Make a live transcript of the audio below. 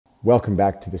Welcome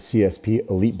back to the CSP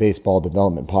Elite Baseball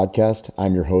Development Podcast.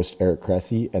 I'm your host, Eric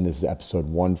Cressey, and this is episode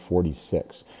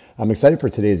 146. I'm excited for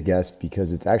today's guest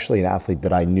because it's actually an athlete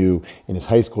that I knew in his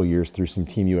high school years through some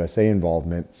Team USA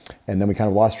involvement, and then we kind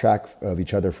of lost track of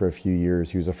each other for a few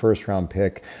years. He was a first-round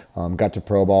pick, got to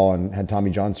pro ball and had Tommy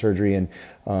John surgery, and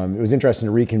it was interesting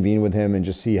to reconvene with him and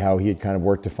just see how he had kind of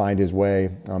worked to find his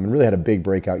way, and really had a big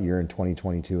breakout year in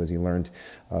 2022 as he learned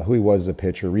who he was as a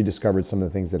pitcher, rediscovered some of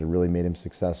the things that had really made him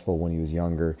successful when he was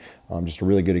younger. Just a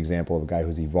really good example of a guy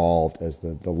who's evolved as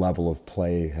the level of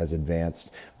play has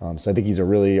advanced. So I think he's a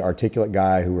really articulate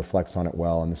guy who reflects on it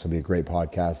well, and this will be a great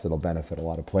podcast that'll benefit a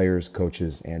lot of players,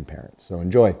 coaches, and parents. So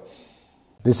enjoy.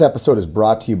 This episode is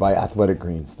brought to you by Athletic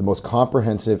Greens, the most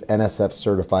comprehensive NSF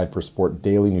certified for sport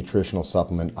daily nutritional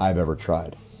supplement I've ever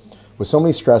tried. With so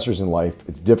many stressors in life,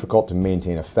 it's difficult to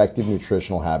maintain effective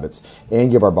nutritional habits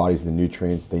and give our bodies the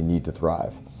nutrients they need to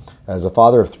thrive. As a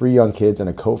father of 3 young kids and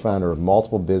a co-founder of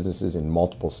multiple businesses in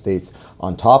multiple states,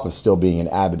 on top of still being an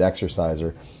avid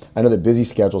exerciser, I know that busy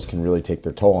schedules can really take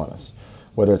their toll on us.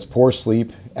 Whether it's poor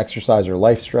sleep, exercise or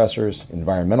life stressors,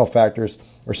 environmental factors,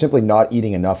 or simply not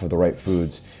eating enough of the right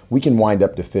foods, we can wind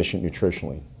up deficient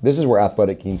nutritionally. This is where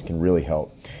Athletic Greens can really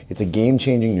help. It's a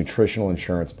game-changing nutritional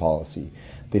insurance policy.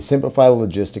 They simplify the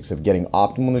logistics of getting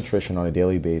optimal nutrition on a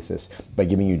daily basis by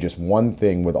giving you just one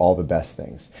thing with all the best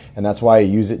things. And that's why I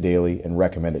use it daily and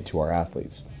recommend it to our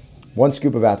athletes. One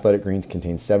scoop of Athletic Greens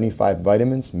contains 75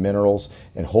 vitamins, minerals,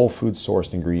 and whole food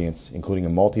sourced ingredients, including a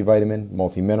multivitamin,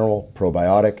 multimineral,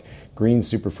 probiotic, green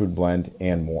superfood blend,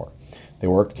 and more. They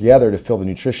work together to fill the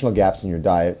nutritional gaps in your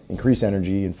diet, increase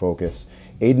energy and focus,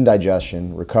 aid in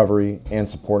digestion, recovery, and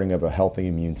supporting of a healthy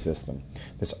immune system.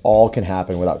 This all can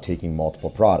happen without taking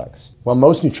multiple products. While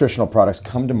most nutritional products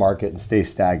come to market and stay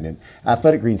stagnant,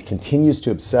 Athletic Greens continues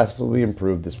to obsessively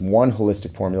improve this one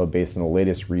holistic formula based on the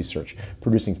latest research,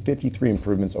 producing 53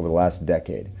 improvements over the last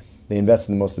decade. They invest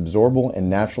in the most absorbable and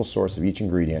natural source of each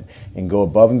ingredient and go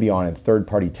above and beyond in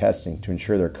third-party testing to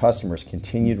ensure their customers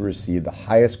continue to receive the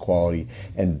highest quality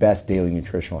and best daily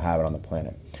nutritional habit on the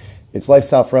planet. It's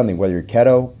lifestyle friendly, whether you're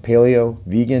keto, paleo,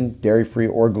 vegan, dairy-free,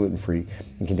 or gluten-free,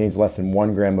 and contains less than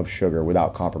 1 gram of sugar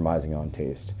without compromising on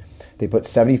taste. They put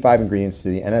 75 ingredients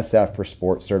through the NSF for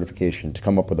Sport certification to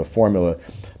come up with a formula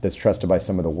that's trusted by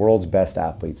some of the world's best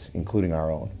athletes, including our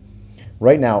own.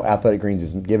 Right now, Athletic Greens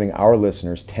is giving our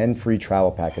listeners 10 free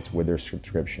travel packets with their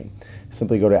subscription.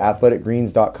 Simply go to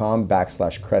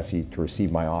athleticgreens.com/Cressey to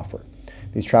receive my offer.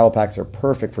 These travel packs are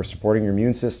perfect for supporting your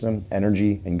immune system,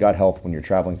 energy, and gut health when you're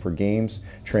traveling for games,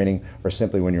 training, or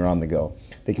simply when you're on the go.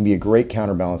 They can be a great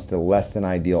counterbalance to less than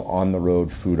ideal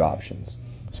on-the-road food options.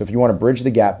 So if you want to bridge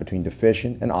the gap between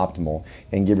deficient and optimal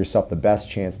and give yourself the best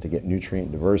chance to get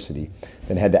nutrient diversity,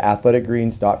 then head to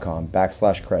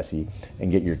athleticgreens.com/Cressey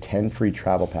and get your 10 free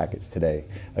travel packets today.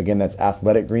 Again, that's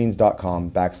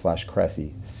athleticgreens.com/Cressey,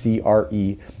 Cressey.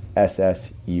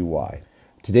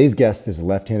 Today's guest is a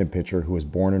left-handed pitcher who was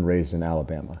born and raised in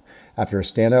Alabama. After a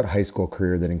standout high school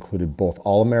career that included both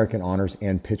All-American honors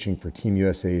and pitching for Team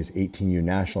USA's 18U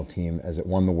national team as it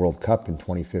won the World Cup in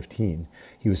 2015,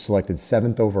 he was selected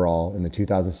 7th overall in the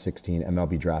 2016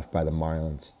 MLB draft by the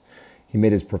Marlins. He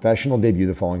made his professional debut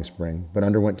the following spring, but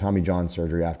underwent Tommy John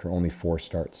surgery after only 4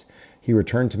 starts. He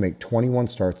returned to make 21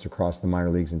 starts across the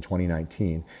minor leagues in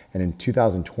 2019, and in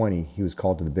 2020, he was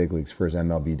called to the big leagues for his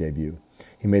MLB debut.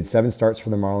 He made 7 starts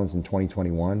for the Marlins in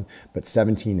 2021, but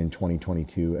 17 in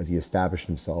 2022 as he established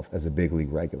himself as a big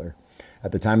league regular.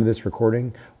 At the time of this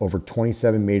recording, over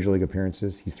 27 major league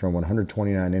appearances, he's thrown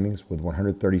 129 innings with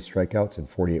 130 strikeouts and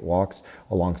 48 walks,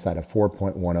 alongside a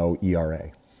 4.10 ERA.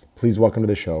 Please welcome to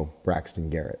the show, Braxton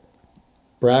Garrett.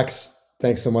 Brax,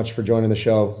 thanks so much for joining the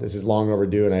show. This is long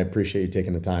overdue, and I appreciate you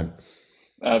taking the time.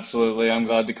 Absolutely. I'm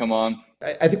glad to come on.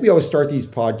 I think we always start these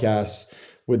podcasts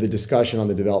with a discussion on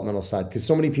the developmental side, because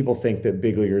so many people think that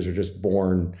big leaguers are just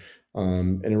born.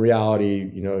 And in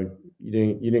reality, you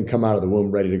didn't come out of the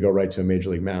womb ready to go right to a major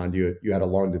league mound. You had a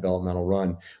long developmental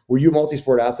run. Were you a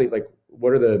multi-sport athlete? Like,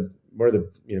 what are the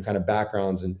kind of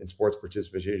backgrounds in sports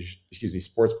participation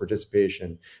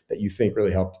that you think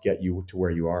really helped get you to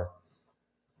where you are?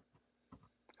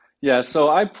 Yeah, so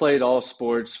I played all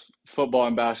sports, football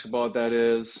and basketball, that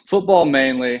is. Football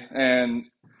mainly,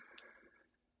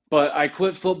 but I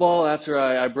quit football after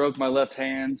I broke my left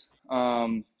hand,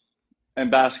 and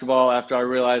basketball after I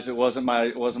realized it wasn't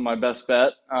my best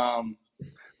bet.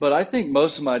 But I think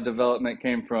most of my development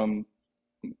came from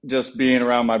just being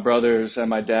around my brothers and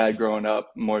my dad growing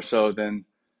up more so than,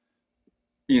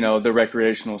 the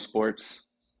recreational sports.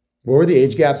 What were the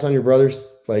age gaps on your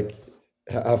brothers? Like,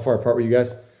 how far apart were you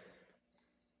guys?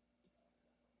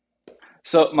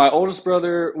 So my oldest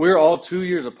brother, we're all 2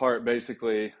 years apart,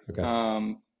 basically. Okay.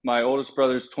 My oldest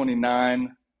brother's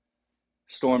 29,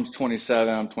 Storm's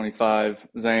 27, I'm 25,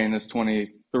 Zane is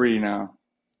 23 now,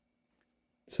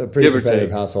 It's a pretty give or competitive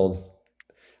take. household.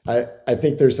 I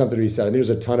think there's something to be said. I think there's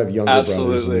a ton of younger brothers in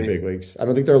the Absolutely. big leagues. I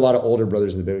don't think there are a lot of older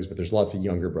brothers in the big leagues, but there's lots of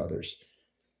younger brothers.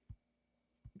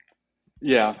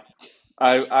 Yeah.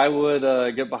 I would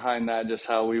get behind that, just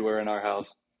how we were in our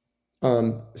house.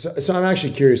 So I'm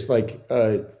actually curious, like,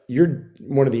 you're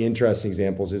one of the interesting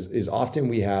examples is often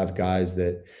we have guys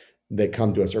that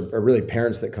come to us, or really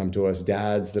parents that come to us,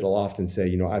 dads that'll often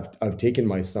say, I've taken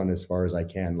my son as far as I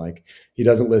can. Like, he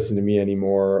doesn't listen to me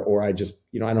anymore, or I just,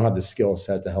 I don't have the skill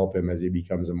set to help him as he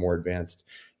becomes a more advanced,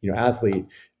 athlete.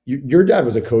 Your dad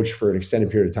was a coach for an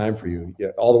extended period of time for you, yeah,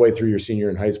 all the way through your senior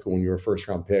in high school when you were a first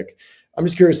round pick. I'm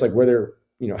just curious, like, whether,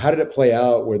 how did it play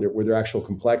out? Were there actual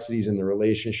complexities in the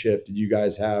relationship? Did you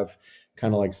guys have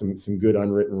kind of like some good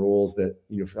unwritten rules that,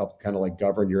 helped kind of like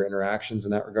govern your interactions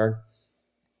in that regard?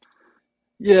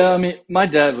 Yeah, I mean, my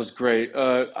dad was great.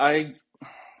 I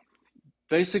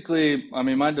basically, I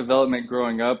mean, my development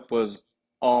growing up was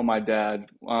all my dad.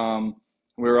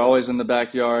 We were always in the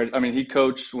backyard. I mean, he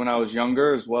coached when I was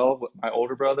younger as well with my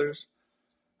older brothers.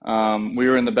 We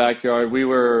were in the backyard. We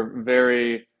were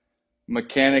very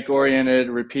mechanic oriented,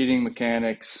 repeating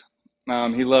mechanics.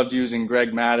 He loved using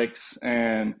Greg Maddux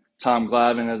and Tom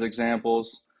Glavine as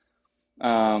examples.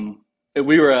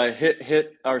 We were a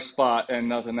hit our spot and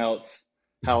nothing else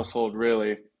household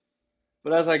really.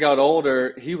 But as I got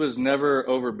older, he was never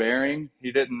overbearing.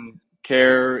 He didn't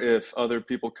care if other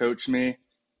people coached me.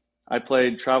 I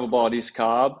played travel ball at East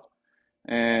Cobb,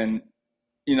 and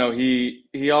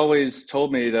he always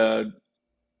told me to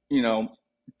you know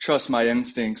trust my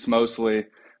instincts mostly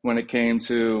when it came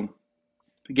to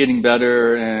getting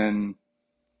better and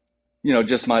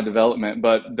just my development.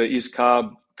 But the East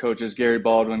Cobb coaches, Gary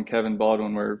Baldwin, Kevin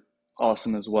Baldwin, were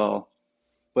awesome as well.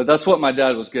 But that's what my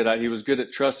dad was good at. He was good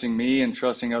at trusting me and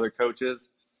trusting other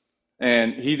coaches.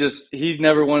 And he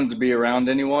never wanted to be around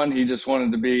anyone. He just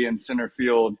wanted to be in center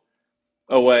field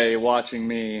away watching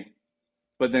me.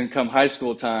 But then come high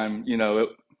school time,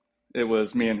 it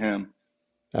was me and him.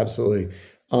 Absolutely.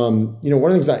 One of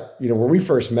the things where we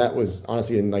first met was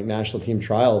honestly in like national team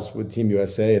trials with Team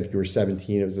USA. I think you were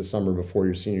 17. It was the summer before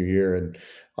your senior year. And,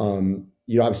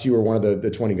 obviously you were one of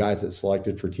the 20 guys that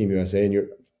selected for Team USA. And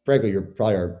frankly, you're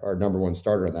probably our number one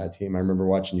starter on that team. I remember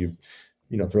watching you,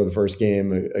 throw the first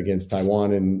game against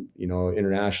Taiwan and,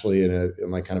 internationally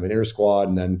in like kind of an inter squad.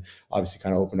 And then obviously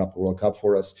kind of opened up the World Cup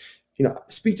for us.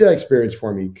 Speak to that experience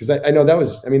for me. Cause I know that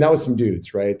was some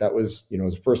dudes, right? That was, it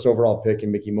was a first overall pick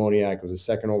in Mickey Moniak. It was a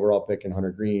second overall pick in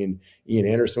Hunter Green. Ian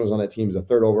Anderson was on that team as a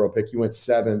third overall pick. You went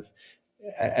seventh.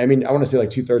 I mean, I want to say like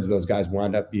 2/3 of those guys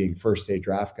wound up being first day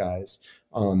draft guys.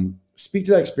 Speak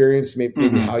to that experience,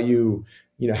 maybe how Hmm.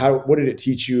 what did it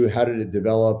teach you? How did it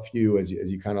develop you as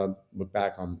you kind of look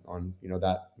back on,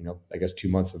 that, I guess 2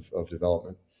 months of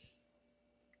development?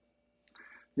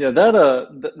 Yeah,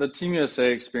 the Team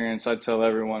USA experience, I tell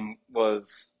everyone,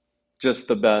 was just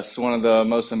the best. One of the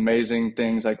most amazing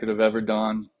things I could have ever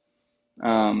done.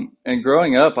 And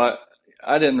growing up,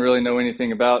 I didn't really know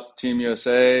anything about Team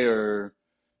USA or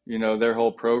their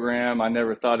whole program. I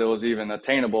never thought it was even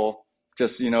attainable.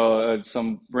 Just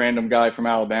some random guy from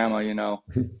Alabama.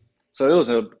 So it was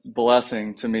a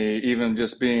blessing to me, even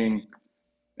just being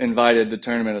invited to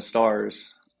Tournament of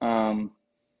Stars.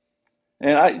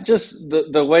 And I just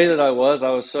the way that I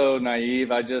was so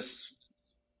naive. I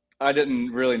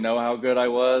didn't really know how good I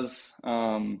was.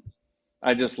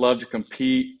 I just loved to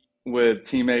compete with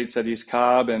teammates at East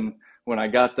Cobb, and when I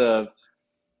got the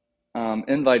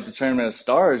invite to Tournament of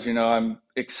Stars, I'm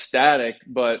ecstatic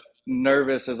but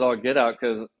nervous as all get out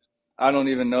because I don't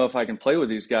even know if I can play with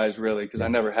these guys really because I Yeah,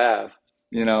 never have,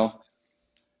 you know.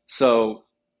 So,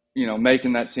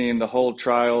 making that team, the whole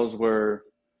trials were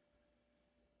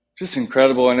just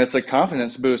incredible, and it's a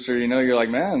confidence booster. You're like,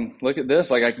 man, look at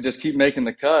this. Like I can just keep making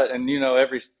the cut, and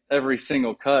every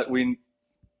single cut we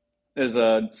is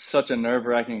a such a nerve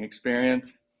wracking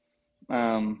experience.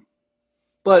 Um,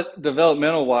 but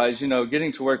developmental wise,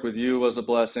 getting to work with you was a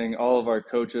blessing. All of our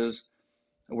coaches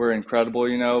were incredible,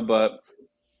 but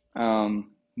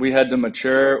we had to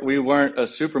mature. We weren't a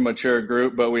super mature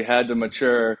group, but we had to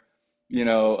mature,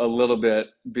 a little bit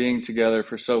being together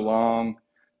for so long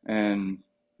and,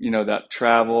 that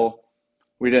travel.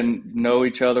 We didn't know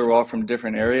each other. We're all from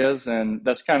different areas. And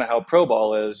that's kind of how pro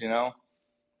ball is. You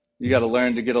got to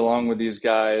learn to get along with these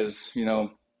guys,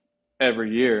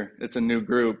 every year. It's a new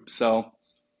group. So,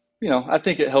 I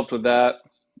think it helped with that.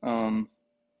 Um,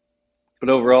 but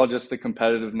overall, just the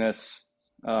competitiveness.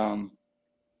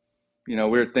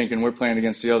 we're thinking we're playing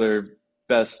against the other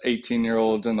best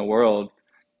 18-year-olds in the world,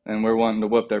 and we're wanting to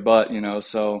whip their butt.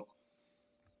 So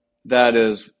that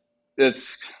is,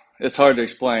 it's hard to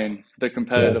explain the Yeah.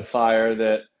 competitive fire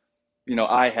that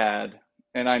I had,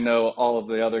 and I know all of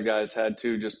the other guys had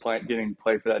too. Just getting to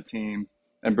play for that team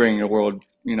and bringing the world,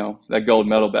 that gold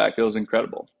medal back. It was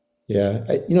incredible. Yeah,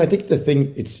 I think the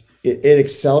thing it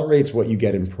accelerates what you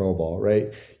get in pro ball,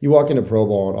 right? You walk into pro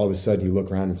ball and all of a sudden you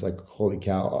look around, and it's like, holy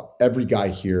cow! Every guy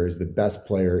here is the best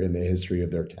player in the history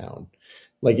of their town.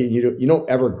 Like you don't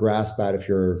ever grasp that if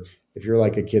you're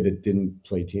like a kid that didn't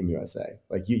play Team USA.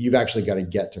 Like you've actually got to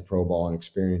get to pro ball and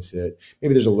experience it.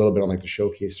 Maybe there's a little bit on like the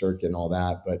showcase circuit and all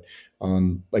that, but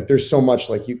like there's so much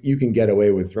like you can get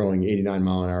away with throwing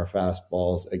 89-mile-an-hour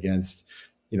fastballs against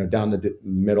down the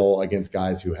middle against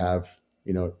guys who have,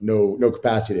 no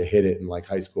capacity to hit it in like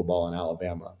high school ball in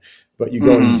Alabama. But you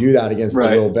go and you Hmm. do that against the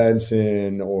Right. Will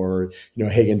Benson or,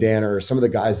 Hagen Danner or some of the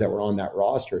guys that were on that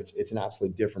roster. It's an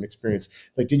absolutely different experience.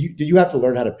 Like, did you have to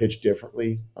learn how to pitch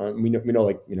differently? We know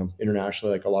like,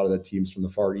 internationally, like a lot of the teams from the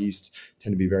Far East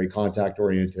tend to be very contact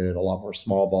oriented, a lot more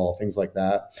small ball, things like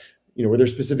that. Were there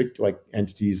specific like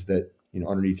entities that,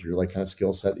 underneath your like kind of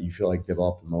skill set that you feel like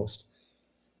developed the most?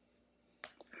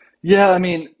 Yeah, I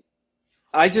mean,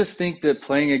 I just think that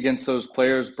playing against those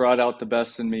players brought out the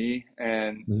best in me,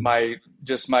 and Mhm.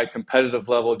 my competitive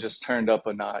level just turned up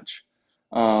a notch.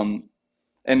 Um,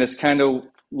 and it's kind of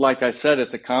like I said,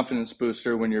 it's a confidence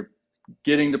booster when you're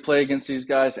getting to play against these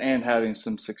guys and having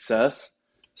some success.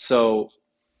 So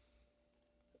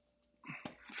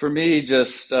for me,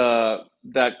 just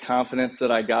that confidence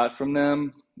that I got from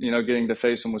them, getting to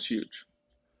face them was huge.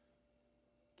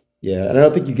 Yeah, and I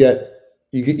don't think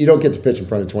you don't get to pitch in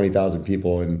front of 20,000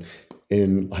 people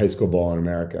in high school ball in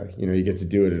America. You get to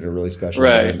do it in a really special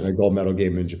Right. environment, a gold medal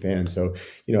game in Japan. So,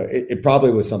 it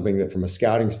probably was something that from a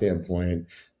scouting standpoint,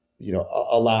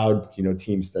 allowed,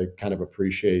 teams to kind of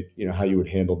appreciate, how you would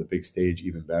handle the big stage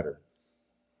even better.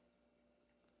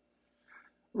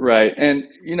 Right. And,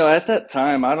 at that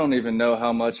time, I don't even know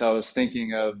how much I was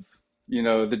thinking of,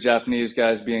 the Japanese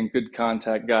guys being good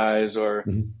contact guys or,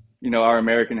 Mhm. our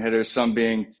American hitters, some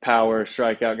being power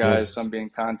strikeout Yeah. guys, some being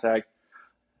contact.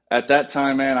 At that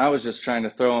time, man, I was just trying to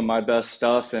throw in my best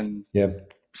stuff and Yeah.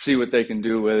 see what they can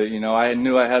do with it. I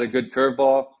knew I had a good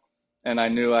curveball and I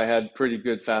knew I had pretty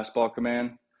good fastball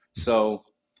command. So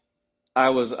I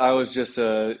was just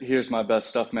here's my best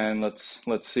stuff, man. Let's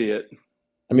see it.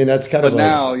 I mean, that's kind of But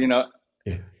like, now,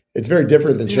 it's very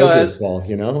different than as showcase ball.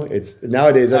 It's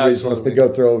nowadays everybody just wants to absolutely.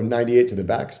 go throw 98 to the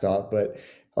backstop, but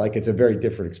like it's a very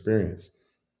different experience.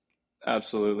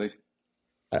 Absolutely.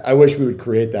 I wish we would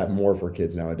create that more for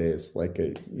kids nowadays. Like,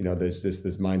 there's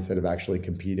this mindset of actually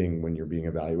competing when you're being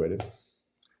evaluated.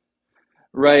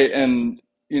 Right. And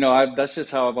that's just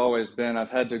how I've always been.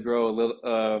 I've had to grow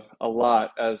a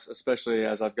lot especially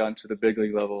as I've gotten to the big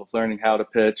league level of learning how to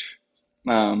pitch.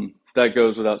 That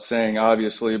goes without saying,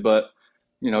 obviously, but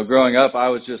growing up, I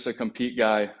was just a compete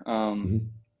guy. Mhm.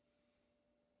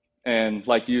 And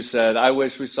like you said, I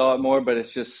wish we saw it more, but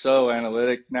it's just so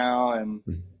analytic now, and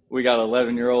we got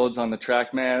 11-year-olds on the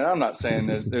track, man. I'm not saying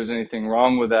there's anything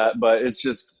wrong with that, but it's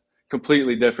just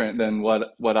completely different than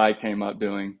what I came up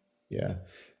doing. Yeah.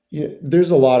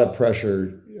 There's a lot of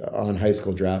pressure on high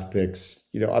school draft picks,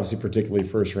 obviously, particularly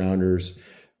first rounders.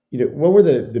 What were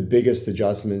the biggest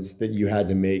adjustments that you had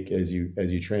to make as you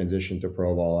transitioned to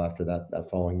pro ball after that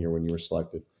following year when you were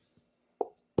selected?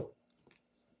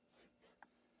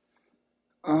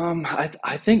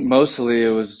 I think mostly it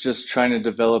was just trying to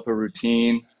develop a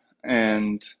routine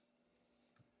and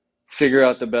figure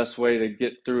out the best way to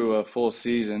get through a full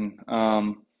season.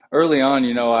 Early on,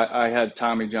 I had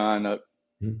Tommy John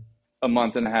Mhm. a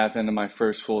month and a half into my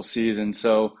first full season,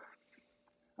 so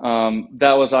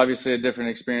that was obviously a different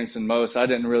experience than most. I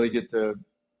didn't really get to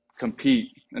compete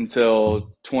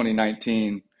until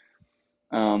 2019.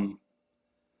 Um,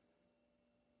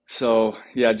 so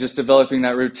yeah, just developing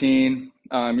that routine.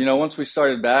 Once we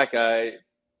started back,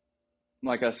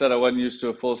 like I said, I wasn't used to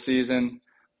a full season.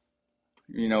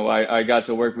 I got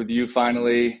to work with you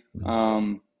finally,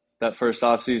 that first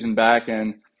off season back,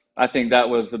 and I think that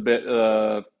was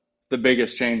the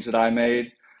biggest change that I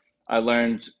made. I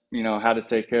learned, how to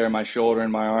take care of my shoulder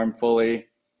and my arm fully,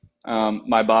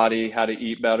 my body, how to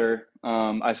eat better.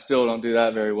 I still don't do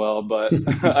that very well, but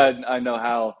I know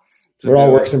how to We're all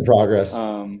do it. works in progress.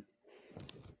 Um,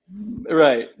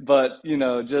 right, but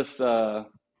just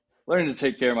learning to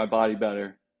take care of my body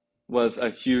better was a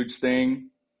huge thing.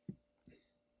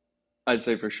 I'd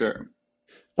say for sure.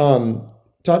 Um,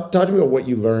 talk to me about what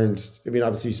you learned. I mean,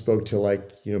 obviously, you spoke to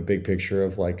like big picture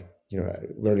of like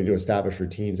learning to establish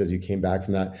routines as you came back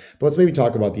from that. But let's maybe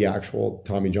talk about the actual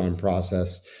Tommy John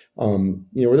process. Were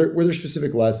there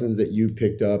specific lessons that you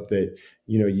picked up that,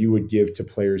 you would give to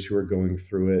players who are going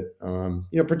through it?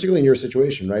 Particularly in your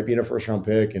situation, right? Being a first round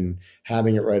pick and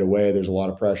having it right away, there's a lot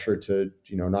of pressure to,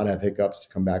 not have hiccups,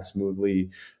 to come back smoothly.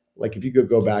 Like, if you could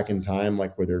go back in time,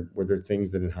 like, were there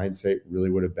things that in hindsight really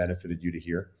would have benefited you to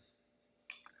hear?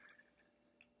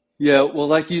 Yeah, well,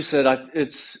 like you said,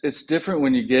 it's different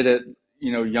when you get it,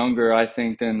 younger, I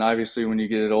think, than obviously when you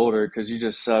get it older, because you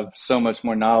just have so much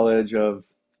more knowledge of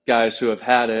guys who have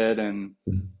had it and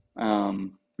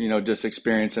just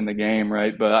experience in the game,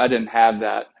 right? But I didn't have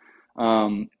that.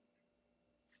 Um,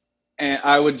 and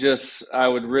I would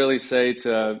really say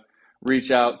to reach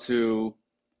out to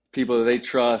people that they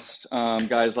trust,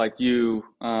 guys like you,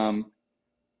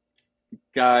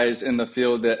 guys in the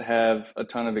field that have a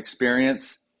ton of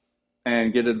experience,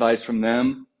 and get advice from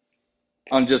them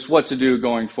on just what to do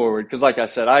going forward. Because, like I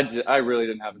said, I really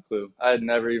didn't have a clue. I had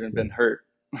never even been hurt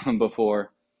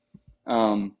before.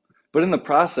 Um, but in the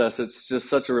process, it's just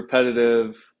such a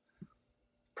repetitive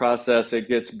process. It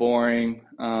gets boring.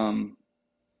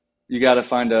 You got to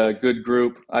find a good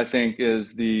group, I think,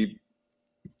 is the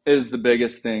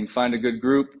biggest thing. Find a good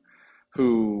group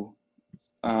who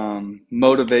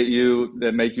motivate you,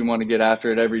 that make you want to get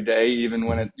after it every day, even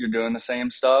when you're doing the same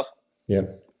stuff. Yeah.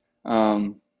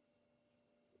 Um,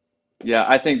 yeah,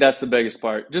 I think that's the biggest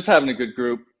part. Just having a good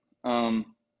group, and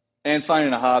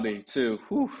finding a hobby too.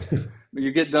 Whew.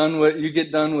 You get done with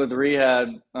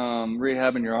rehabbing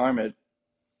your arm at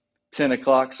 10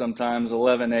 o'clock, sometimes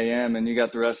 11 a.m., and you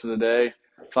got the rest of the day.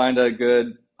 Find a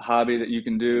good hobby that you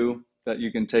can do, that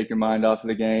you can take your mind off of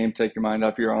the game, take your mind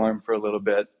off your arm for a little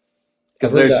bit. I've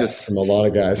Because heard there's that from a just, lot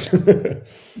of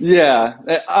guys. yeah,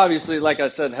 obviously, like I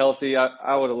said, healthy.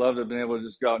 I would have loved to have been able to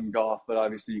just go out and golf, but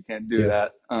obviously you can't do Yeah.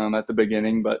 that at the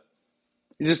beginning. But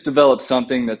you just develop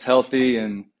something that's healthy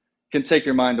and can take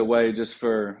your mind away just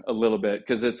for a little bit,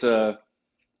 because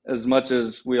as much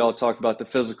as we all talk about the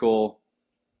physical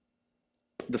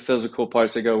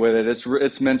parts that go with it,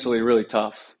 it's mentally really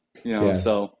tough, Yeah.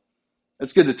 so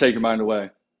it's good to take your mind away.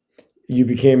 You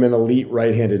became an elite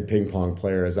right-handed ping pong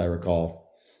player, as I recall.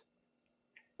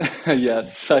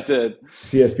 Yes, I did.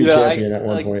 CSP Yeah, I champion at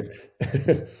one like point.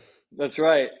 that's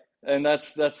right. And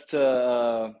that's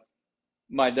to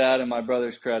my dad and my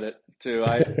brother's credit too.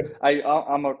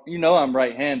 I'm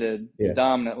right-handed Yeah.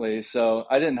 dominantly, so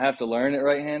I didn't have to learn it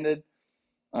right-handed.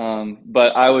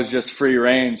 But I was just free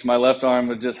range. My left arm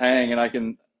would just hang, and I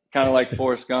can, kind of like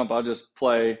Forrest Gump, I'll just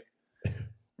play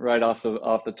right off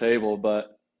the table.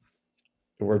 But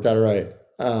It worked out all right.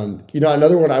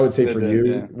 Another one I would say it for did, you,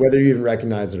 yeah. whether you even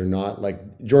recognize it or not, like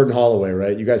Jordan Holloway,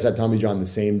 right? You guys had Tommy John the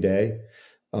same day.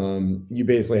 You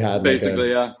basically had like a,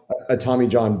 Basically, yeah. a Tommy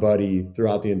John buddy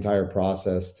throughout the entire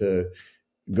process to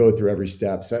go through every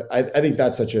step. So I think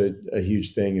that's such a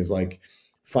huge thing, is like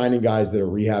finding guys that are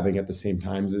rehabbing at the same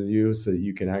times as you, so that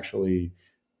you can actually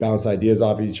bounce ideas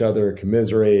off of each other,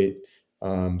 commiserate,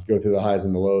 go through the highs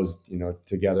and the lows,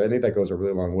 together. I think that goes a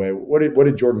really long way. What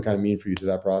did Jordan kind of mean for you through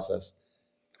that process?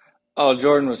 Oh,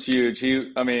 Jordan was huge.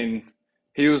 I mean,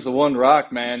 he was the one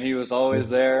rock, man. He was Yeah. always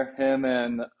there. Him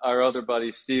and our other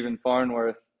buddy, Stephen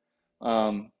Farnworth.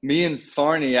 Me and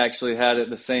Farney actually had it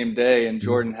the same day, and Mhm.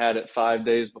 Jordan had it 5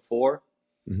 days before.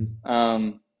 Mhm.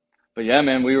 Um, but yeah,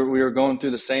 man, we were going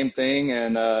through the same thing,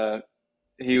 and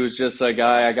he was just a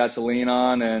guy I got to lean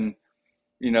on, and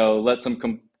let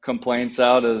some complaints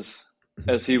out,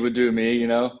 as he would do me,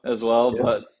 as well. Yeah.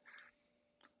 But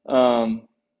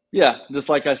yeah, just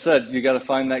like I said, you got to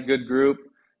find that good group,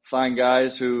 find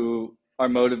guys who are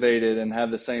motivated and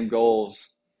have the same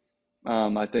goals.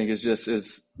 I think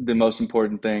is the most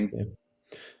important thing. Yeah.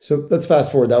 So let's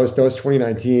fast forward. That was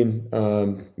 2019.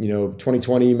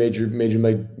 2020 major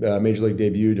league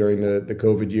debut during the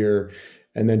COVID year,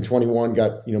 and then 21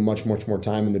 got much more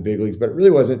time in the big leagues. But it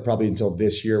really wasn't probably until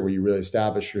this year where you really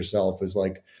established yourself as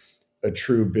like a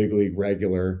true big league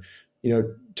regular.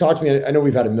 Talk to me. I know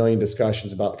we've had a million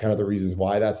discussions about kind of the reasons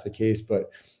why that's the case, but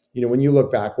when you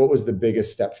look back, what was the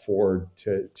biggest step forward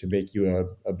to make you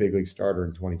a big league starter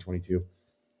in 2022?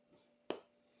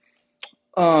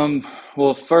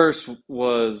 Well, first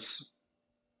was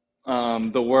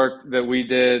the work that we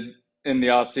did in the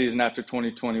off season after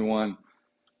 2021.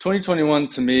 2021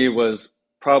 to me was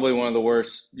probably one of the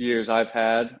worst years I've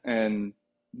had, and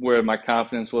where my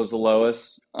confidence was the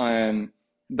lowest. And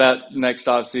that next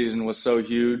off season was so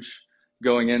huge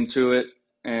going into it.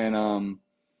 And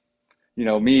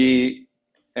me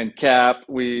and Cap,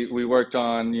 we worked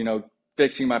on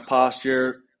fixing my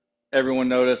posture. Everyone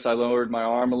noticed I lowered my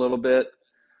arm a little bit,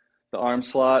 the arm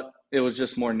slot. it was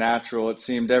just more natural. It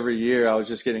seemed every year I was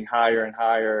just getting higher and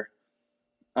higher.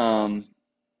 Um,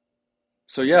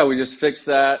 so yeah, we just fixed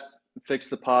that, fixed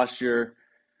the posture.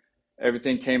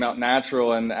 Everything came out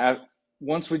natural, and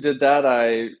once we did that,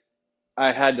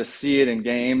 I had to see it in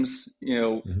games.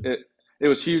 Mhm. It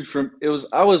was huge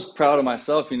I was proud of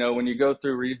myself. When you go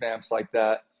through revamps like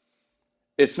that,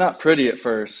 it's not pretty at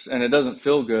first and it doesn't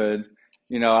feel good.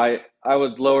 I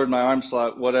would lower my arm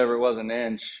slot, whatever it was, an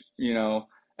inch,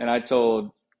 and I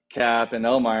told Cap and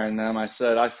Elmeyer and them, I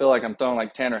said, I feel like I'm throwing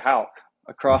like Tanner Houck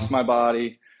across Mhm. my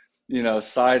body,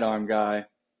 sidearm guy.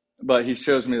 But he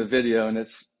shows me the video and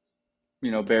it's,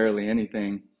 barely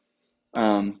anything.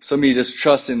 So me just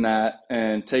trusting that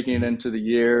and taking it into the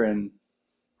year, and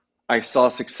I saw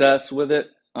success with it.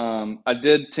 I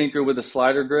did tinker with the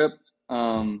slider grip.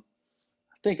 I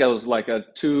think I was like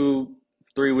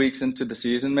 3 weeks into the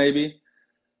season, maybe.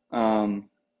 Um,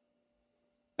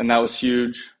 and that was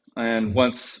huge. And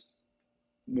Mhm.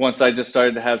 once I just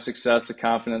started to have success, the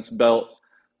confidence built.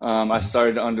 I Mhm.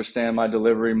 started to understand my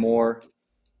delivery more.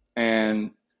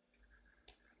 And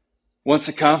once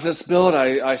the confidence built,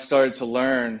 I started to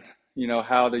learn,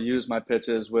 how to use my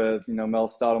pitches with, Mel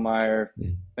Stottlemyre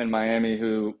Mhm. in Miami,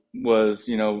 who was,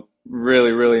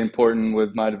 really, really important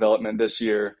with my development this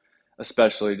year,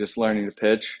 especially just learning to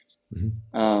pitch. Mhm.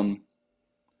 Um,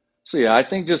 so yeah, I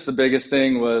think just the biggest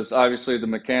thing was obviously the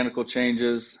mechanical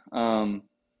changes,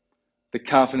 the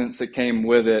confidence that came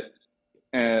with it,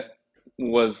 and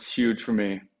was huge for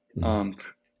me, Mhm. um,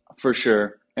 for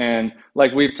sure. And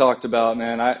like we've talked about,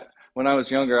 man, I when I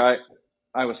was younger,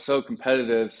 I was so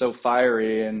competitive, so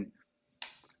fiery, and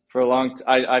for a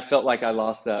I felt like I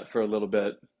lost that for a little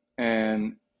bit.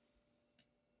 And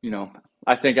you know,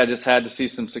 I think I just had to see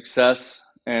some success,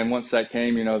 and once that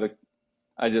came,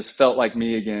 I just felt like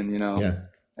me again, Yeah.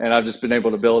 and I've just been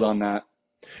able to build on that.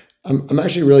 I'm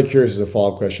actually really curious as a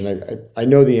follow-up question. I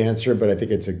know the answer, but I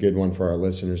think it's a good one for our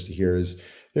listeners to hear. Is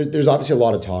there's obviously a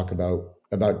lot of talk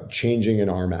about changing an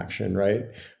arm action, right?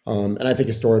 And I think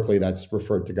historically that's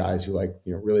referred to guys who like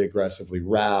really aggressively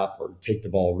wrap or take the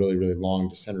ball really really long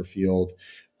to center field.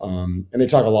 And they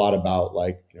talk a lot about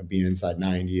like being inside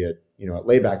 90 at at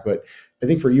layback. But I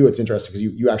think for you it's interesting because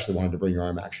you actually wanted to bring your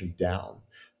arm action down,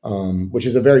 which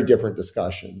is a very different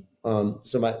discussion.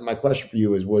 So my question for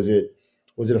you is was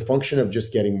it a function of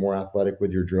just getting more athletic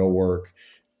with your drill work,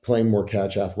 playing more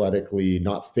catch athletically,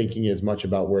 not thinking as much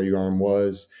about where your arm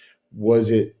was? Was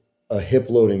it a hip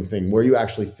loading thing? Were you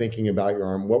actually thinking about your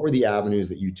arm? What were the avenues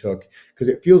that you took? Because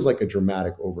it feels like a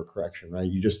dramatic overcorrection, right?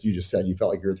 You just said you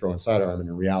felt like you were throwing sidearm, and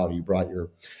in reality, you brought your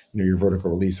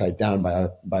vertical release height down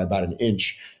by about an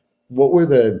inch. What were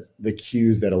the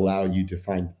cues that allowed you to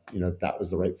find that was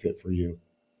the right fit for you?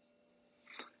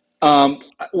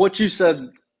 What you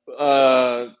said,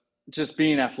 uh, just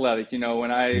being athletic,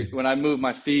 Mhm. when I move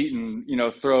my feet and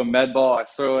throw a med ball, I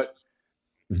throw it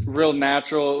Mhm. real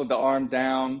natural with the arm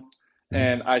down.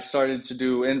 And Mhm. I started to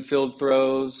do infield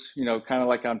throws, kind of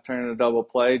like I'm turning a double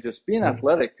play, just being Yep.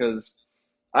 athletic, because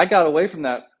I got away from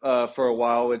that for a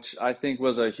while, which I think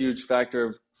was a huge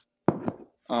factor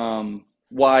of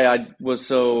why I was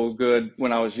so good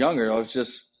when I was younger. I was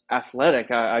just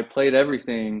athletic. I played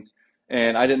everything,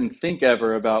 and I didn't think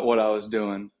ever about what I was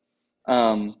doing.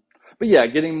 Um, but yeah,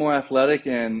 getting more athletic,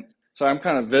 and so I'm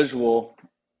kind of visual.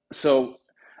 So,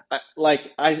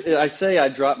 I say I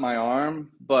dropped my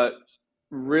arm, but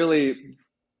really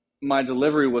my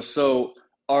delivery was so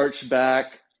arched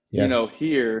back, Yeah.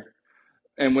 here,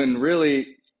 and when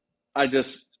really I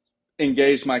just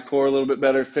engaged my core a little bit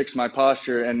better, fixed my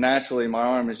posture, and naturally my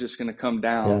arm is just going to come Yeah.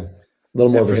 down. A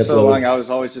little more And of a for hip so long, load. I was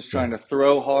always just Yeah. trying to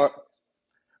throw hard.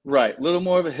 Right, a little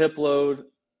more of a hip load.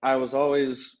 I was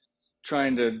always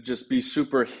trying to just be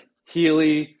super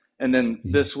heely, and then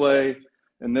Mhm. this way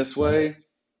and this Mhm. way,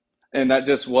 and that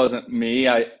just wasn't me.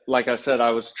 Like I said,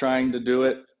 I was trying to do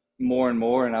it more and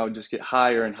more, and I would just get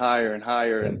higher and higher and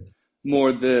higher, Yeah. and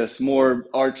more this, more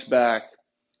arch back.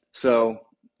 So,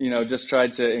 just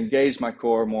tried to engage my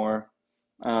core more,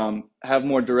 have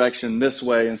more direction this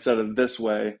way instead of this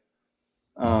way,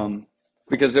 Mhm. um,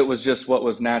 because it was just what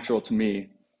was natural to me.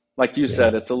 Like you Yeah.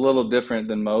 said, it's a little different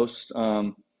than most,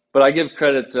 but I give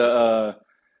credit to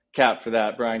Cap for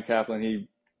that, Brian Kaplan.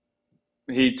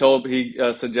 He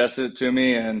suggested it to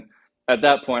me, and at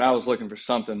that point, I was looking for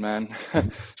something, man.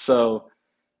 So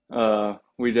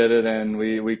we did it, and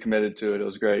we committed to it. It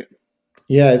was great.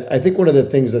 Yeah, I think one of the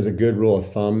things as a good rule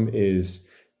of thumb is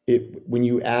it when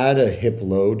you add a hip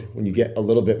load, when you get a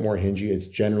little bit more hingy, it's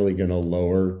generally going to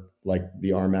lower like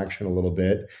the arm action a little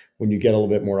bit. When you get a little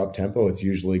bit more up tempo, it's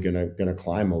usually gonna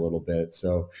climb a little bit.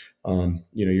 So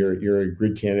you're a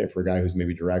good candidate for a guy whose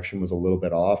maybe direction was a little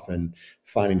bit off, and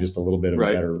finding just a little bit of a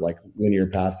Right. better like linear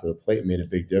path to the plate made a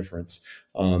big difference.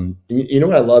 You know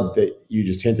what I love that you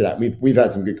just hinted at? We've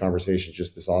had some good conversations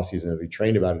just this offseason as we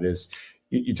trained about it is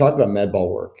you talked about med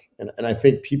ball work. And I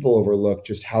think people overlook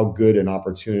just how good an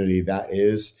opportunity that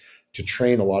is to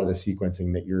train a lot of the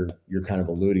sequencing that you're kind of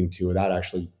alluding to without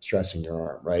actually stressing your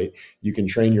arm, right? You can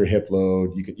train your hip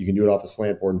load. You can do it off a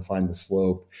slant board and find the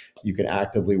slope. You can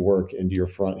actively work into your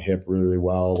front hip really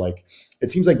well. Like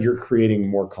it seems like you're creating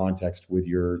more context with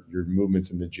your movements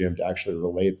in the gym to actually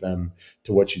relate them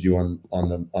to what you do on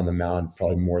the mound,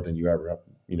 probably more than you ever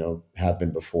have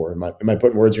been before. Am I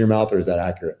putting words in your mouth, or is that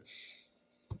accurate?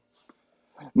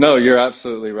 No, you're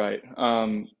absolutely right.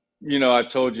 I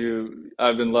told you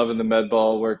I've been loving the med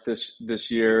ball work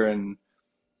this year, and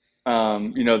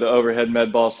the overhead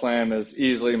med ball slam is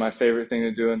easily my favorite thing to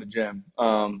do in the gym.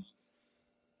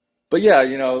 But yeah,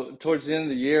 towards the end of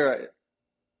the year,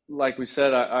 like we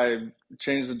said, I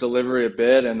changed the delivery a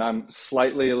bit, and I'm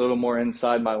slightly a little more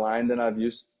inside my line than I'm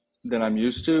used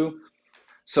to.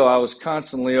 So I was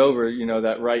constantly over,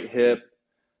 that right hip,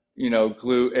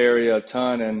 glute area a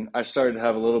ton, and I started to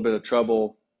have a little bit of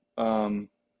trouble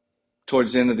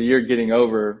towards the end of the year getting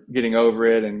over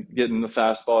it and getting the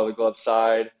fastball to the glove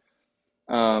side.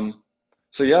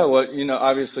 So yeah,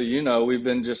 obviously, we've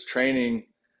been just training,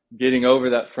 getting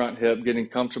over that front hip, getting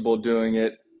comfortable doing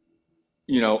it,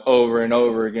 over and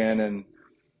over again, and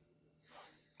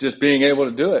just being able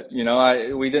to do it.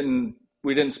 We didn't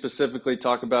specifically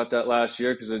talk about that last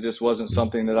year because it just wasn't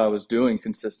something that I was doing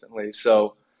consistently.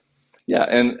 So yeah,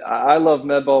 and I love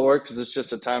med ball work because it's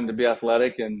just a time to be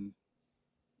athletic and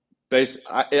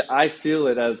I feel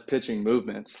it as pitching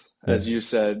movements, Yeah. as you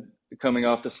said, coming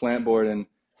off the slant board and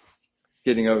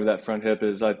getting over that front hip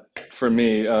is, for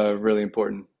me, really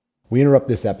important. We interrupt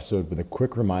this episode with a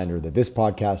quick reminder that this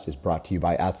podcast is brought to you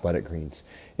by Athletic Greens.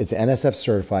 It's an NSF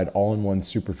certified all-in-one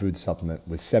superfood supplement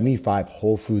with 75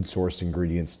 whole food sourced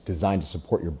ingredients designed to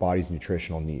support your body's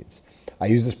nutritional needs. I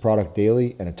use this product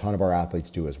daily, and a ton of our athletes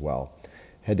do as well.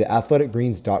 Head to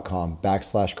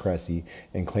athleticgreens.com/Cressey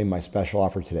and claim my special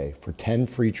offer today for 10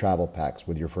 free travel packs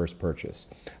with your first purchase.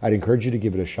 I'd encourage you to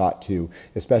give it a shot too,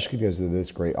 especially because of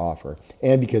this great offer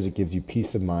and because it gives you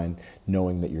peace of mind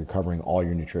knowing that you're covering all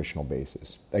your nutritional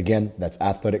bases. Again, that's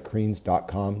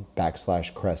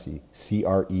athleticgreens.com/Cressey, Cressey,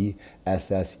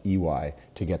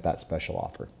 to get that special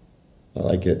offer. I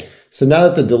like it. So now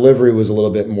that the delivery was a little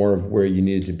bit more of where you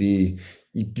needed to be,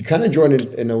 you kind of joined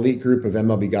an elite group of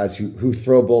MLB guys who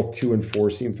throw both 2 and 4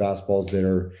 seam fastballs that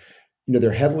are,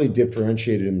 they're heavily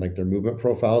differentiated in like their movement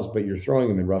profiles, but you're throwing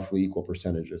them in roughly equal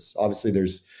percentages. Obviously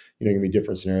there's, going to be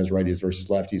different scenarios, righties versus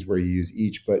lefties where you use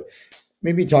each, but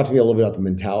maybe talk to me a little bit about the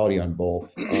mentality on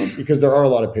both, because there are a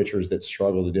lot of pitchers that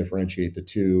struggle to differentiate the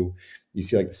two. You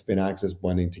see like the spin axis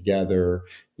blending together,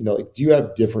 do you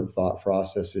have different thought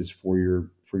processes for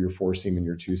your 4 seam and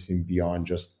your 2 seam beyond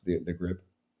just the grip?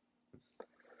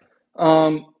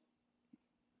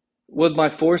 With my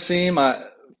four seam,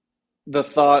 the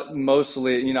thought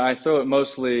mostly, I throw it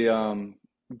mostly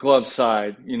glove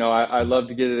side. I love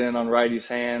to get it in on righties'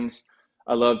 hands.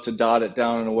 I love to dot it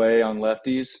down and away on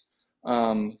lefties.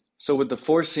 So with the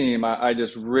four seam, I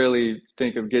just really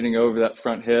think of getting over that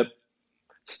front hip,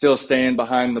 still staying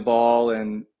behind the ball,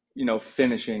 and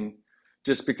finishing.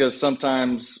 Just because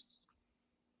sometimes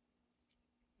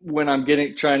when I'm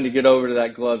trying to get over to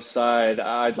that glove side,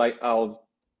 I'll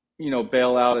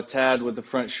bail out a tad with the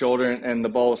front shoulder, and the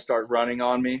ball will start running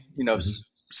on me.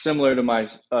 Similar to my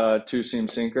 2 seam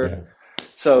sinker. Yeah.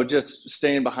 So just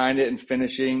staying behind it and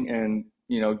finishing, and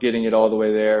getting it all the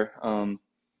way there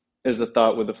is a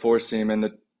thought with the 4 seam.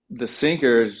 And the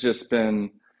sinker has just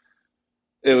been.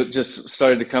 It just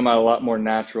started to come out a lot more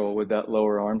natural with that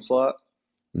lower arm slot.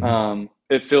 Mm-hmm.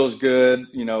 It feels good.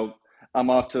 I'm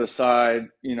off to the side,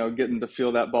 getting to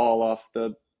feel that ball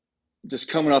just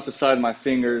coming off the side of my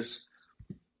fingers.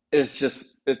 It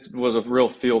was a real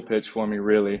feel pitch for me,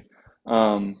 really.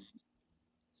 But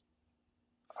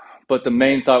the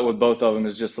main thought with both of them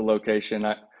is just the location.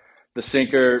 The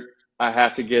sinker, I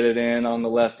have to get it in on the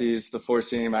lefties. The 4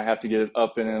 seam, I have to get it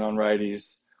up and in on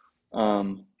righties.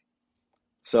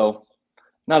 So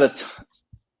not a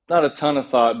ton of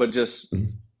thought, but just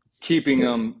keeping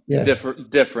them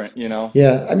different.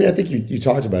 Yeah, I mean, I think you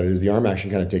talked about it. Is the arm action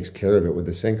kind of takes care of it with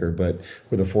the sinker, but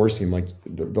with the 4 seam, like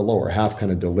the lower half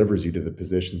kind of delivers you to the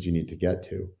positions you need to get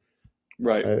to.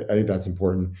 Right. I think that's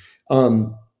important.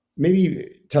 Maybe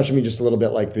touch on me just a little bit,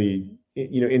 like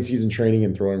in-season training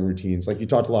and throwing routines. Like you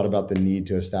talked a lot about the need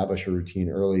to establish a routine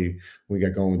early when we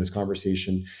got going with this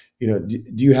conversation. Do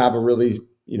you have a really,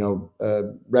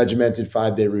 regimented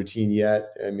 5-day routine yet?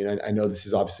 I mean, I know this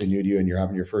is obviously new to you and you're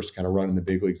having your first kind of run in the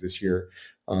big leagues this year.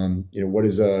 What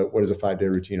does a 5-day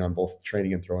routine on both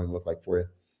training and throwing look like for you?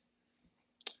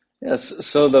 Yes.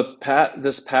 So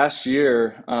this past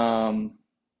year,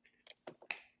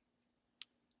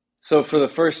 so for the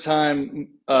first time,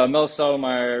 Mel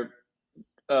Stottlemyre,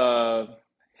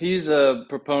 he's a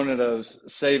proponent of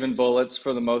saving bullets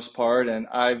for the most part, and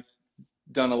I've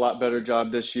done a lot better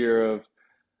job this year of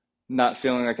not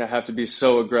feeling like I have to be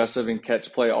so aggressive and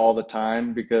catch play all the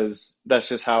time, because that's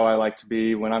just how I like to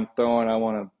be. When I'm throwing, I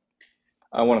want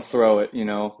to throw it,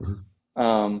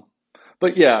 Mm-hmm.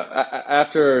 But yeah,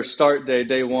 after start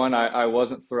day one, I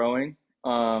wasn't throwing.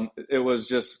 It was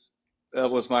just that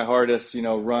was my hardest,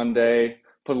 run day.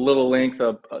 Put a little length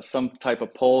of some type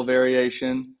of pole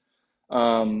variation,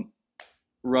 um,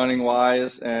 running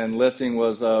wise, and lifting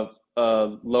was a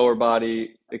lower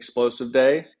body explosive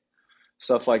day,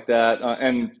 stuff like that,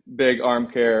 and big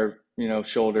arm care,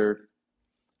 shoulder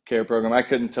care program. I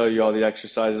couldn't tell you all the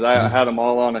exercises. I Mm-hmm. had them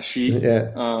all on a sheet.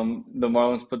 Yeah. The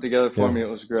Marlins put together for Yeah. me. It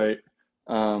was great.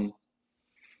 Um,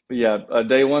 but yeah,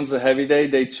 day one's a heavy day.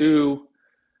 Day two,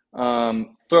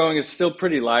 throwing is still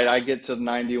pretty light. I get to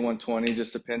 90, 120,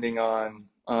 just depending on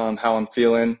how I'm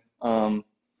feeling.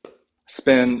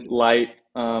 Spin light,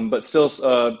 but still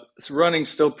running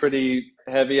still pretty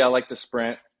heavy. I like to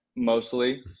sprint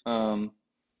mostly.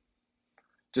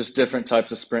 Just different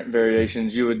types of sprint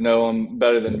variations. You would know them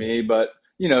better than me, but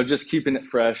just keeping it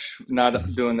fresh,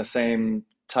 not doing the same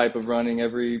type of running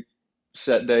every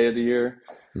set day of the year.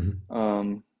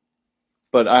 Mm-hmm.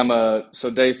 But I'm a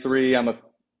day three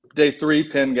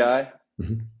pin guy.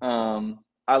 Mm-hmm.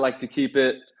 I like to keep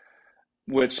it,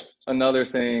 which another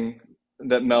thing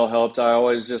that Mel helped. I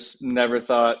always just never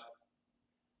thought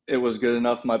it was good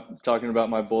enough. Talking about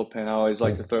my bullpen, I always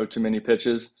like Yeah. to throw too many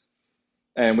pitches.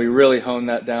 And we really honed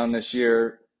that down this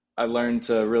year. I learned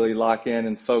to really lock in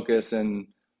and focus and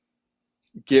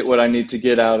get what I need to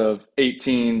get out of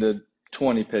 18 to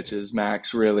 20 pitches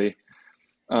max, really,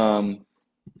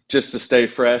 just to stay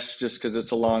fresh, just because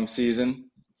it's a long season.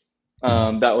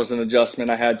 That was an adjustment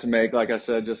I had to make. Like I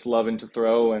said, just loving to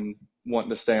throw and wanting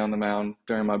to stay on the mound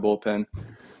during my bullpen.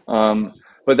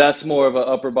 But that's more of an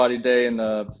upper body day in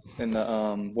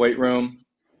the weight room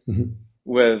Mm-hmm.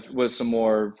 with some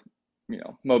more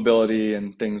mobility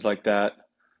and things like that.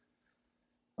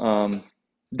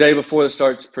 Day before the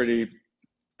start's pretty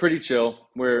chill.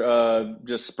 We're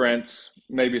just sprints,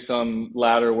 maybe some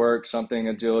ladder work, something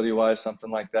agility wise, something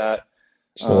like that.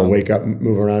 Just a little wake up,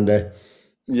 move around day.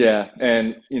 Yeah,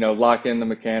 and lock in the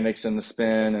mechanics and the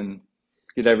spin and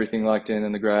get everything locked in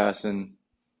the grass and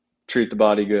treat the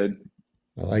body good.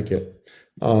 I like it.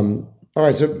 All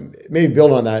right, so maybe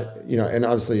build on that, and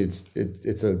obviously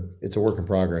it's a work in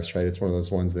progress, right? It's one of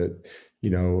those ones that,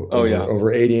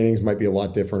 over 80 innings might be a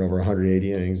lot different over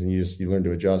 180 innings, and you learn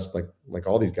to adjust like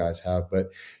all these guys have.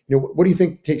 But what do you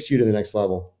think takes you to the next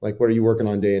level? Like, what are you working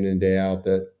on day in and day out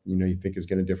that you think is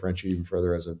going to differentiate even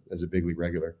further as a big league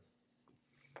regular?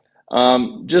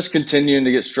 Just continuing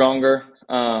to get stronger.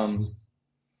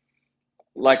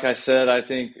 Like I said, I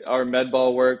think our med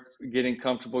ball work, getting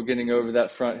comfortable, getting over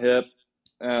that front hip,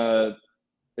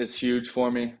 is huge for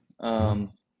me.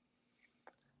 On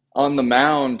the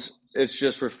mound, it's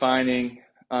just refining.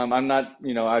 I'm not,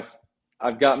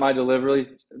 I've got my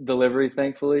delivery.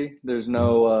 Thankfully, there's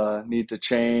no need to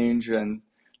change and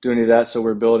do any of that. So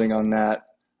we're building on that.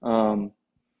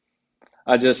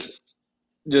 I just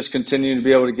continue to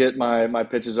be able to get my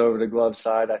pitches over the glove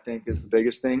side, I think, is the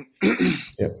biggest thing.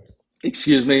 Yep.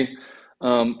 Excuse me.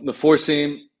 The four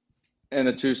seam and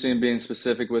the two seam being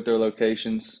specific with their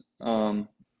locations, and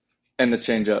the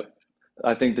changeup.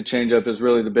 I think the changeup is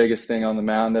really the biggest thing on the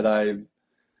mound that I'm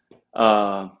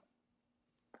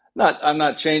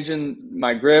not changing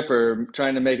my grip or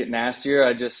trying to make it nastier.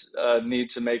 I just need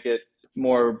to make it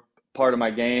more part of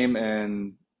my game,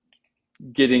 and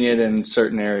getting it in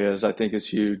certain areas I think is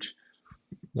huge.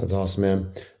 That's awesome,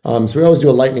 man. So we always do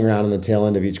a lightning round on the tail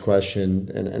end of each question,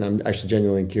 and I'm actually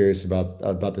genuinely curious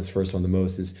about this first one the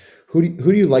most. Is who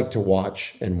do you like to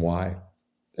watch and why?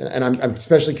 And I'm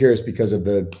especially curious because of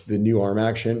the new arm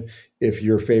action, if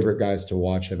your favorite guys to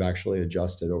watch have actually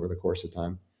adjusted over the course of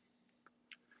time.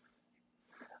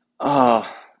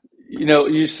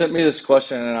 You sent me this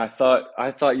question, and I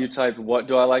thought you typed "what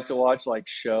do I like to watch," like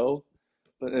show,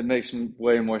 but it makes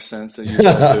way more sense that you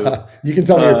said who. You can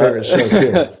tell me your favorite show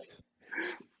too.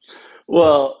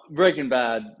 Well, Breaking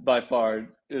Bad by far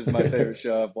is my favorite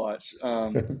show I've watched.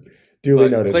 Duly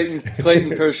but noted.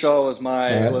 Clayton Kershaw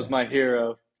Right. was my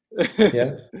hero.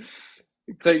 Yeah.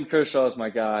 Clayton Kershaw is my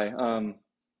guy.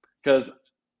 Because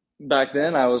back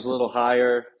then I was a little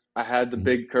higher. I had the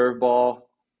big curveball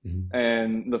Mhm.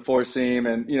 and the four seam,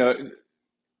 and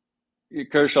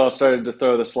Kershaw started to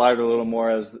throw the slider a little more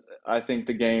as I think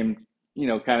the game,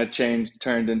 kind of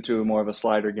turned into more of a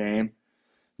slider game.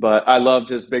 But I loved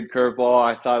his big curveball.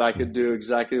 I thought I could do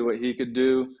exactly what he could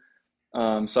do.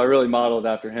 So I really modeled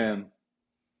after him.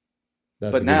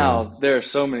 That's But a good one. now there are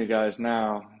so many guys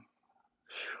now.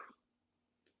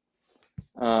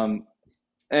 Um,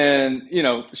 and,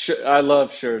 I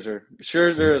love Scherzer.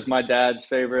 Scherzer is my dad's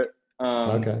favorite.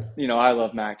 Okay. I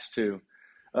love Max too.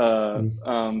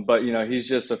 But, he's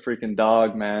just a freaking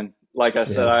dog, man. Like I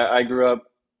said, Yeah. I grew up,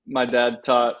 my dad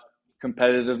taught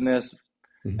competitiveness,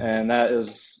 Mhm. and that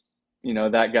is,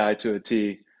 that guy to a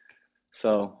T.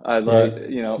 So I love,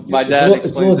 Yeah. my dad It's a little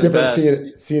explains it different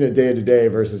best. seeing it day to day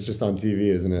versus just on TV,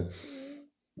 isn't it?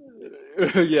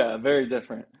 Yeah, very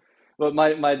different. But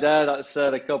my dad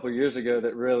said a couple years ago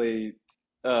that really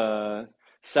uh,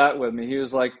 sat with me. He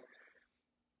was like,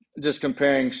 just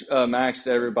comparing Max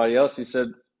to everybody else. He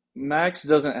said Max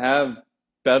doesn't have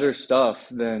better stuff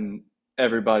than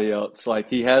everybody else. Like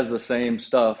he has the same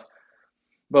stuff,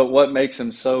 but what makes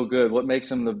him so good? What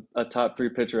makes him a top three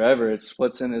pitcher ever? It's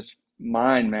what's in his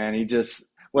mind, man. He just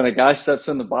when a guy steps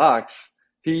in the box,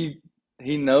 he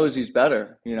knows he's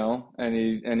better,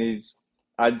 and he's.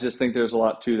 I just think there's a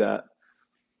lot to that.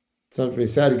 Something to be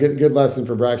said. Good lesson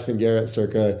for Braxton Garrett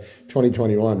circa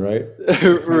 2021, right?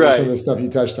 Some of Right, the stuff you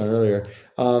touched on earlier.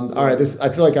 All right. right. I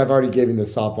feel like I've already given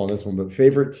this softball on this one, but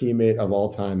favorite teammate of all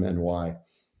time and why?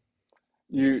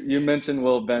 You mentioned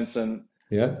Will Benson.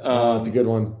 Yeah. Oh, that's a Um, good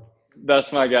one.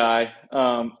 that's my guy.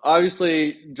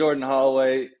 Obviously Jordan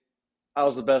Holloway. I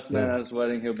was the best Yeah. man at his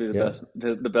wedding. He'll be Yeah.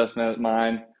 the best man at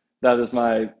mine. That is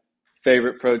my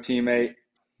favorite pro teammate.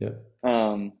 Yeah.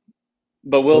 Um,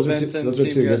 but Will Benson, Those are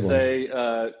Team two good ones.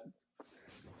 USA.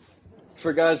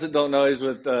 For guys that don't know, he's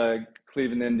with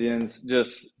Cleveland Indians.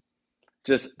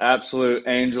 Just absolute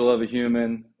angel of a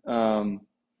human.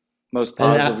 Most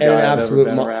positive And an guy I've ever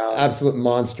been around. absolute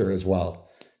monster as well.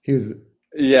 He's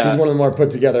Yeah, one of the more put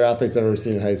together athletes I've ever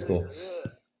seen in high school.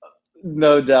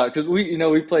 no doubt. Because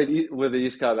we played with the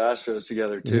East Cobb Astros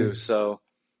together too. Hmm. So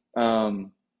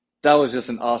um, that was just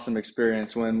an awesome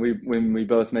experience when we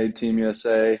both made Team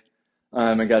USA,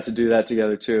 and got to do that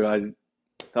together too.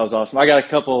 That was awesome. I got a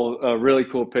couple really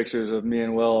cool pictures of me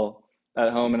and Will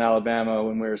at home in Alabama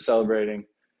when we were celebrating.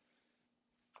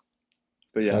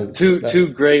 But That yeah, was two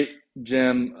that great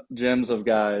gems of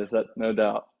guys. That no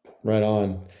doubt. right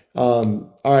on. All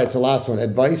right, so last one.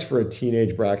 Advice for a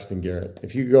teenage Braxton Garrett.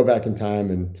 If you could go back in time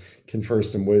and confer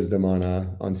some wisdom on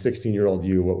 16-year-old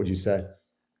you, what would you say?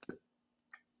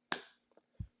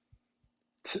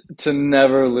 To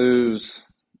never lose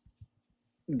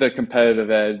the competitive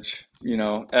edge,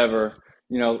 ever.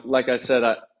 Like I said,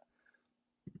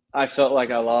 I felt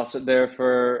like I lost it there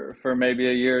for maybe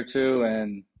a year or two,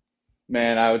 and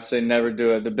man, I would say never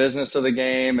do it. The business of the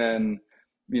game and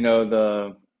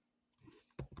the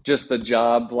just the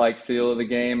job like feel of the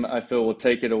game, I feel will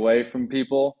take it away from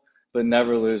people, but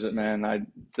never lose it, man.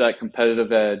 That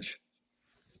competitive edge.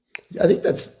 I think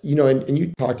that's, and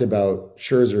you talked about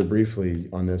Scherzer briefly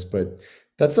on this, but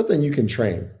that's something you can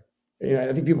train.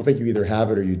 I think people think you either have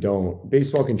it or you don't.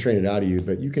 Baseball can train it out of you,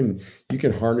 but you can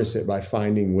harness it by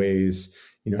finding ways.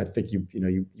 I think you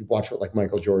watch what like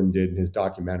Michael Jordan did in his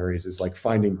documentaries is like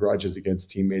finding grudges against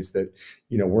teammates that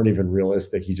weren't even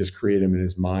realistic. He just created them in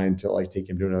his mind to like take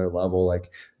him to another level. Like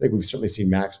I think we've certainly seen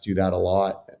Max do that a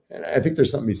lot, and I think there's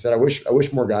something to be said. I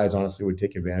wish more guys honestly would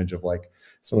take advantage of like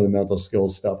some of the mental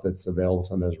skills stuff that's available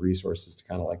to them as resources to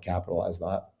kind of like capitalize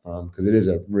that because it is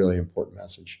a really important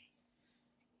message.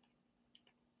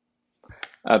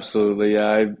 Absolutely.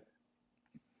 Yeah.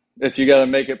 If you got to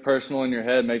make it personal in your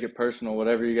head, make it personal,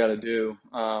 whatever you got to do.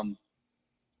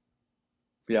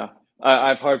 Yeah.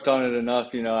 I've harped on it enough,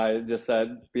 I just that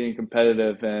being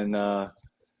competitive and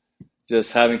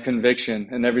just having conviction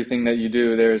in everything that you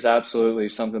do, there's absolutely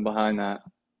something behind that.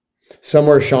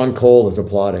 Somewhere Sean Cole is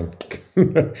applauding.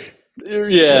 So Yeah.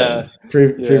 Yeah.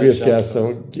 previous Sean guest.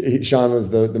 Cole. So Sean was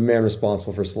the man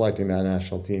responsible for selecting that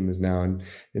national team is now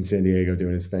in San Diego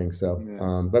doing his thing. So,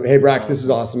 Yeah. but hey, Brax, this is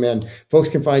Awesome. awesome, man. Folks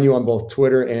can find you on both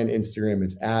Twitter and Instagram.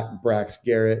 It's at Brax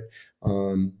Garrett.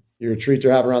 You're a treat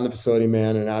to have around the facility,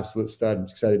 man. An absolute stud.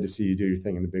 Excited to see you do your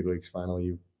thing in the big leagues. Finally,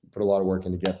 you put a lot of work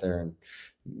in to get there, and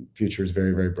future is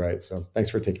very, very bright. So, thanks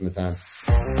for taking the time.